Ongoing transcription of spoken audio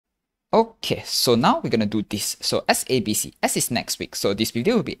Okay, so now we're gonna do this. So S A B C. S is next week, so this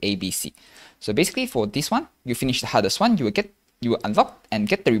video will be ABC. So basically for this one, you finish the hardest one, you will unlock and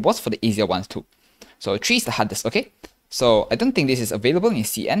get the rewards for the easier ones too. So 3 is the hardest, okay? So I don't think this is available in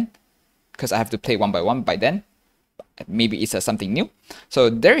CN because I have to play one by one by then. Maybe it's something new. So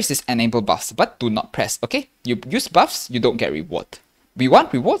there is this enable buffs, but do not press, okay? You use buffs, you don't get reward. We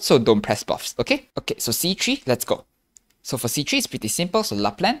want reward, so don't press buffs, okay? Okay, so C3, let's go. So for C3, it's pretty simple. So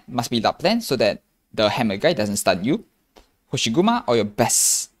Lapland must be Lapland so that the hammer guy doesn't stun you. Hoshiguma or your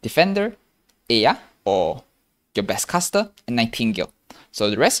best defender. Aya or your best caster. And Nightingale.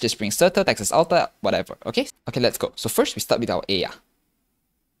 So the rest just bring Surtur, Texas Altar, whatever. Okay? Okay, let's go. So first we start with our Aya.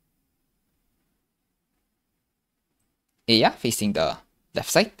 Aya facing the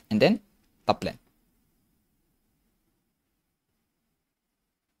left side and then Lapland.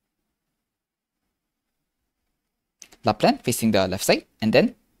 Lapland facing the left side, and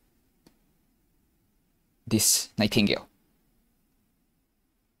then this Nightingale.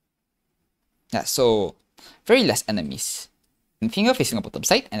 Yeah, so very less enemies. Nightingale facing the bottom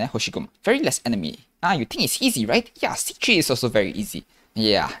side, and then Hoshiguma. Very less enemy. Ah, you think it's easy, right? Yeah, C3 is also very easy.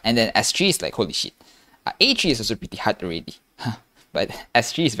 Yeah, and then S3 is like, holy shit. A3 is also pretty hard already. But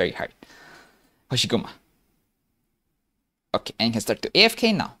S3 is very hard. Hoshiguma. Okay, and you can start to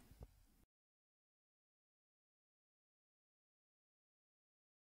AFK now.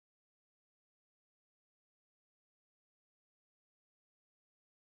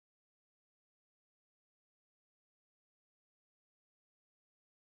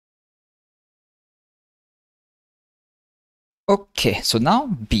 Okay, so now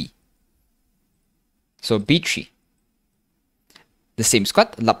B. So B3. The same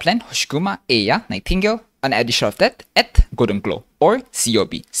squad, Lapland, Hoshiguma, Aya, Nightingale, an addition of that at Golden Glow, or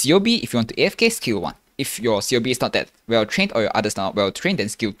COB. COB, if you want to AFK, skill 1. If your COB is not that well trained or your others not well trained, then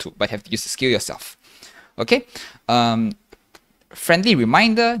skill 2, but you have to use the skill yourself. Okay? Friendly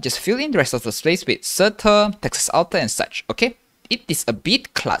reminder, just fill in the rest of the space with Surtur, Texas Altar, and such. Okay? It is a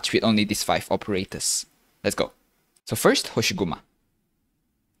bit clutch with only these 5 operators. Let's go. So first, Hoshiguma.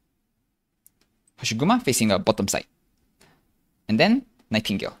 Hoshiguma facing the bottom side. And then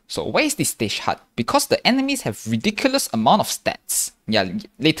Nightingale. So why is this stage hard? Because the enemies have ridiculous amount of stats. Yeah,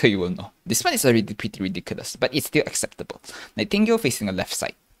 later you will know. This one is already pretty ridiculous, but it's still acceptable. Nightingale facing the left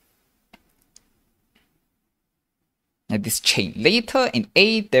side. And this chain. Later in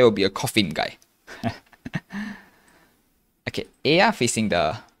A, there will be a coffin guy. Okay, Aya facing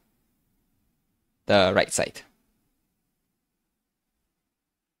the right side.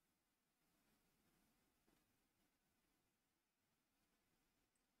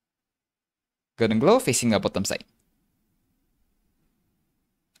 Golden Glow facing the bottom side.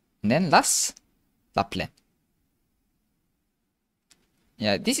 And then last, Lapland.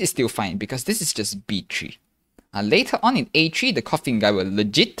 Yeah, this is still fine because this is just B3. Later on in A3, the coffin guy will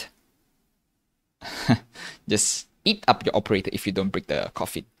legit just eat up your operator if you don't break the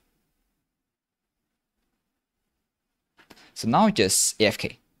coffin. So now just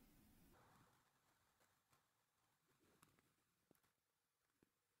AFK.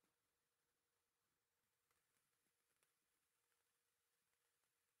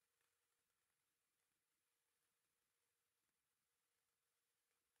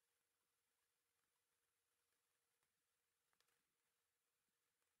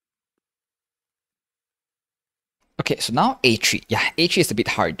 Okay, so now A3. Yeah, A3 is a bit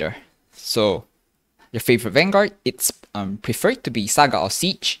harder. So your favorite Vanguard, it's preferred to be Saga or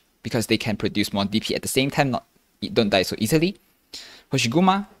Siege because they can produce more DP at the same time, don't die so easily.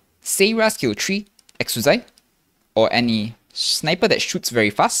 Hoshiguma, Seira skill 3, Exuzai, or any sniper that shoots very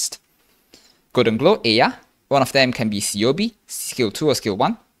fast. Golden Glow, Aya, one of them can be COB, skill 2 or skill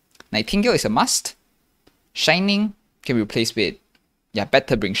 1. Nightingale is a must. Shining can be replaced with, yeah,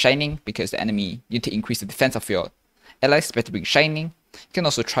 better bring Shining because the enemy, you need to increase the defense of your allies, better bring Shining. You can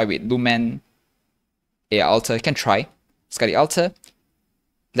also try with Lumen, Aya Altar, you can try. Skadi Altar,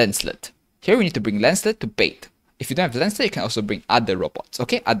 Lancelet. Here we need to bring Lancelet to bait. If you don't have Lancelet, you can also bring other robots,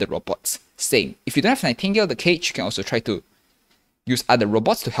 okay? Other robots. Same. If you don't have Nightingale, the cage, you can also try to use other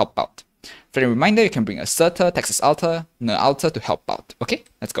robots to help out. For a reminder, you can bring a Surtur, Texas Altar, No Altar to help out. Okay,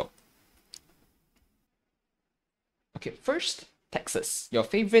 let's go. Okay, first, Texas, your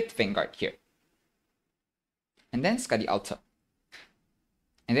favorite Vanguard here. And then Skadi Altar.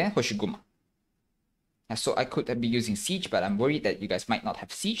 And then Hoshiguma. So I could be using Siege, but I'm worried that you guys might not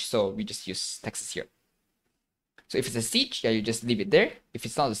have Siege, so we just use Texas here. So if it's a Siege, yeah, you just leave it there. If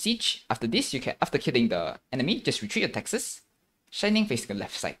it's not a Siege, after this, you can, after killing the enemy, just retreat your Texas, Shining facing the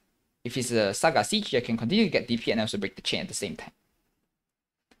left side. If it's a Saga Siege, you can continue to get DP and also break the chain at the same time.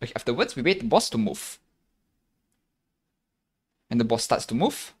 Okay, afterwards, we wait the boss to move. When the boss starts to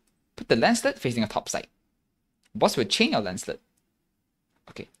move, put the lancelet facing the top side. Boss will chain your lancelet.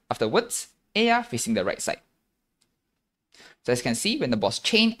 Okay, afterwards, AR facing the right side. So as you can see, when the boss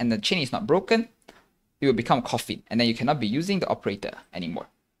chain and the chain is not broken, it will become a coffin, and then you cannot be using the operator anymore.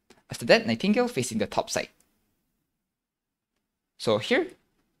 After that, Nightingale facing the top side. So here,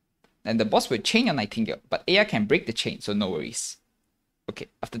 then the boss will chain your Nightingale, but AR can break the chain, so no worries. Okay,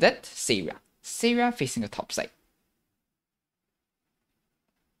 after that, Saria. Saria facing the top side.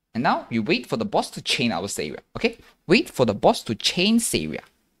 And now, we wait for the boss to chain our Saria, okay? Wait for the boss to chain Saria.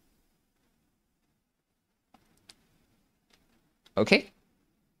 Okay?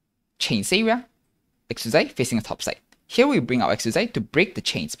 Chain Saria. Exuzai facing the top side. Here we bring our Exuzai to break the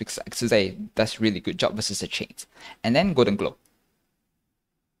chains because Exuzai does really good job versus the chains. And then Golden Glow.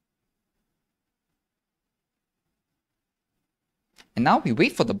 And now we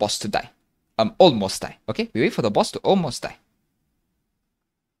wait for the boss to die. Almost die. Okay? We wait for the boss to almost die.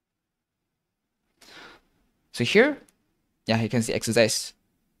 So here, yeah, you can see Exuzai is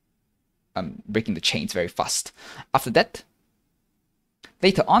breaking the chains very fast. After that,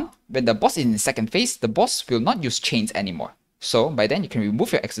 later on, when the boss is in the second phase, the boss will not use chains anymore. So by then, you can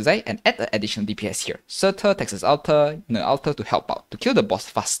remove your Exuzai and add an additional DPS here. Surtur, Texas Alter, Ner Alter to help out, to kill the boss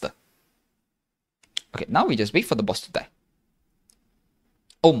faster. Okay, now we just wait for the boss to die.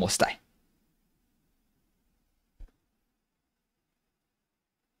 Almost die.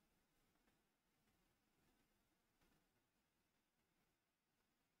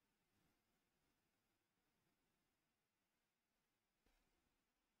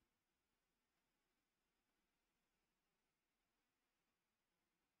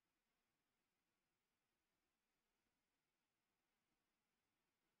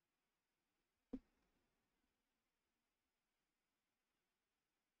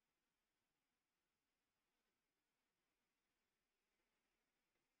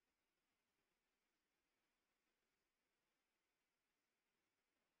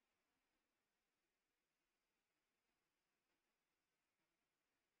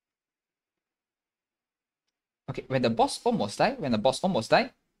 Okay, when the boss almost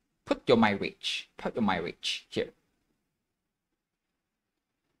die, put your My Rage. Put your My Rage here.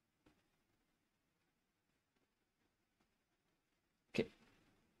 Okay.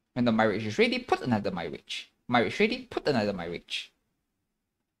 When the My Rage is ready, put another My Rage. My Rage ready, put another My Rage.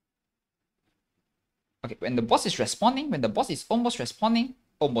 Okay, when the boss is responding, when the boss is almost responding,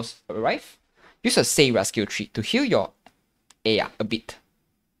 almost arrive, use a Saria skill tree to heal your AR a bit.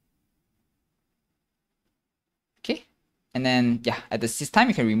 Okay, and then yeah, at this time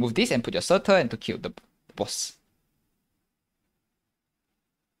you can remove this and put your Surtur and to kill the boss.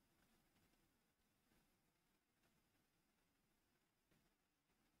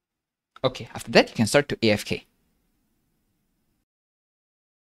 Okay, after that you can start to AFK.